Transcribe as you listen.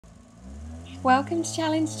Welcome to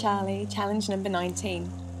Challenge Charlie, challenge number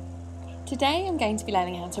 19. Today I'm going to be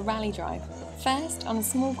learning how to rally drive, first on a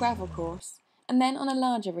small gravel course and then on a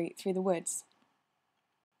larger route through the woods.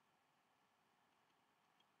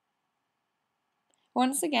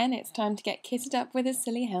 Once again it's time to get kitted up with a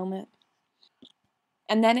silly helmet.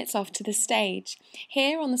 And then it's off to the stage.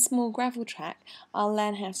 Here on the small gravel track I'll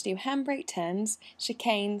learn how to do handbrake turns,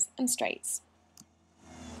 chicanes and straights.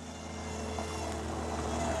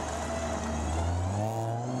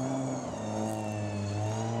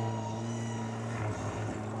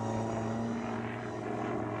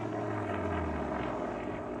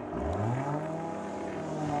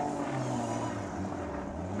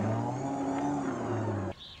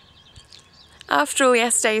 After all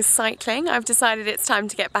yesterday's cycling, I've decided it's time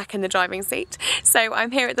to get back in the driving seat. So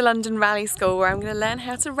I'm here at the London Rally School where I'm going to learn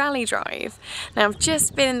how to rally drive. Now I've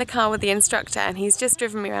just been in the car with the instructor and he's just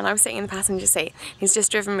driven me around. I was sitting in the passenger seat. He's just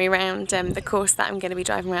driven me around the course that I'm going to be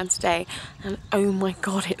driving around today. And oh my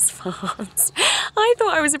god, it's fast. I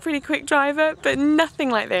thought I was a pretty quick driver, but nothing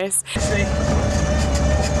like this. Okay,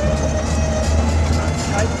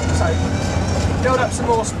 so build up some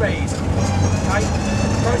more speed. Okay,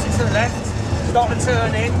 rotate to the left. Start to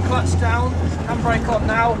turn in, clutch down, handbrake on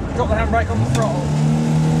now, drop the handbrake on the throttle.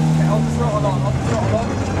 Okay, hold the throttle on,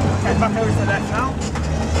 Okay, back over to the left now.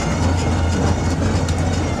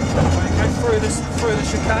 Okay, go through the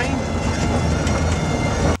chicane.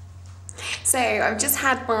 So I've just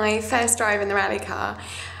had my first drive in the rally car.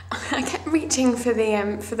 I kept reaching for the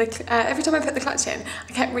every time I put the clutch in,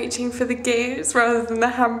 I kept reaching for the gears rather than the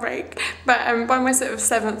handbrake. But by my sort of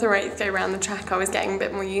 7th or 8th go around the track, I was getting a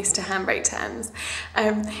bit more used to handbrake turns.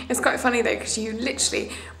 It's quite funny though, because you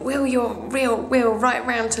literally wheel your rear wheel right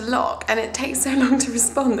round to lock, and it takes so long to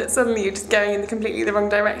respond that suddenly you're just going in completely the wrong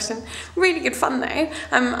direction. Really good fun though.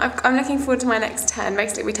 I'm looking forward to my next turn.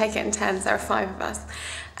 Basically, we take it in turns. There are 5 of us.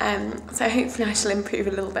 So hopefully I shall improve a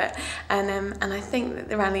little bit, and I think that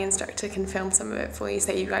the rally instructor can film some of it for you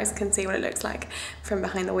so you guys can see what it looks like from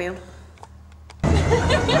behind the wheel. Well,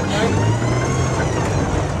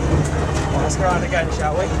 let's go around again,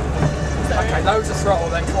 shall we? Sorry. Okay, loads of throttle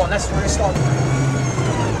then, come on, let's really start.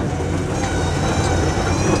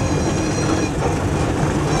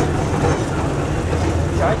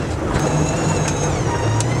 Okay.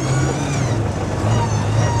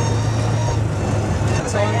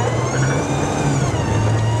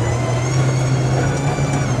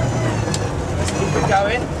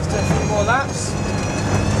 Going, let's do a few more laps. So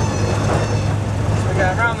we're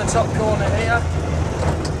going around the top corner here,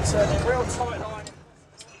 turning real tight line.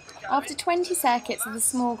 After 20 circuits of the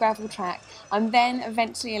small gravel track, I'm then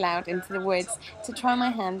eventually allowed into the woods to try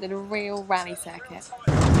my hand at a real rally circuit.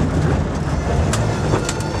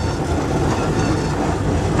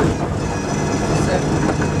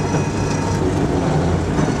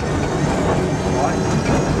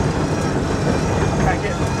 Okay,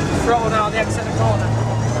 get throttle now on the exit of the corner.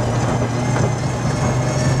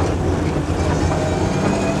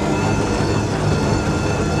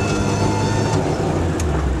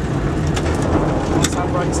 Nice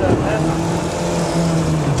handbrake turn there.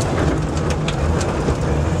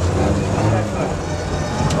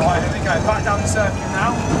 Right, here we go, back down the circuit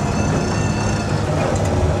now.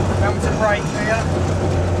 Remember to brake here.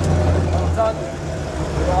 Well done.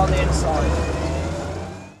 We're on the inside.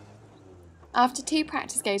 After 2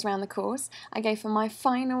 practice goes around the course, I go for my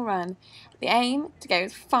final run. The aim to go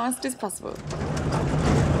as fast as possible.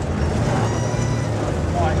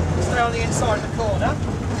 Right, stay on the inside of the corner.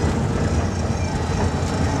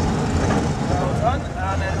 Well done.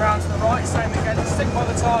 And then round to the right, same again. Stick by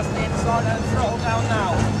the tyres on the inside and throttle down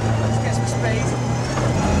now. Let's get some speed.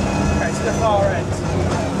 Okay, to the far end.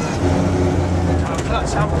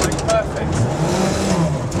 Clutch handbrake, perfect.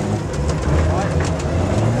 Right.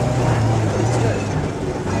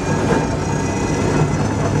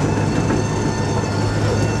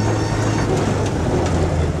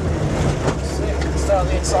 On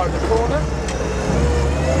the inside of the corner.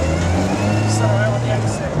 So on the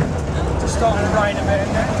exit. Just starting to rain a bit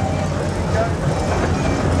in there.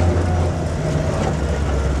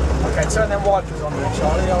 Okay, turn them wipers on there,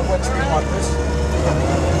 Charlie. I'll wet screen wipers.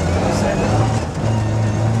 That's it.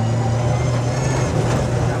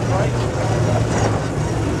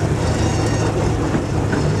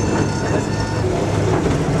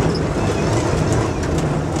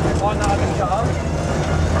 Line that other car.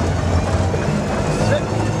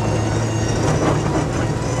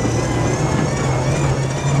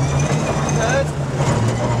 Third.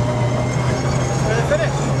 We're to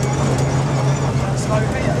finish. Slow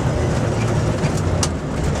here.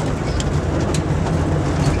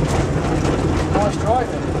 Nice drive.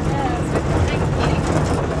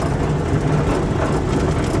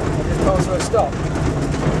 stop.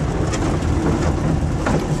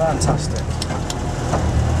 Fantastic.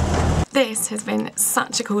 This has been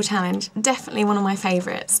such a cool challenge, definitely one of my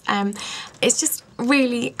favourites. It's just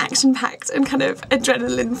really action-packed and kind of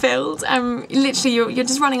adrenaline-filled. Literally, you're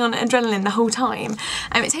just running on adrenaline the whole time.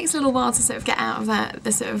 It takes a little while to sort of get out of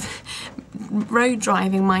the sort of road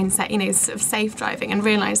driving mindset, you know, sort of safe driving, and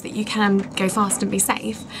realise that you can go fast and be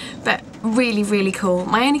safe, but really, really cool.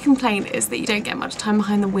 My only complaint is that you don't get much time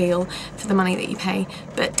behind the wheel for the money that you pay,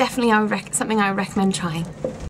 but definitely something I would recommend trying.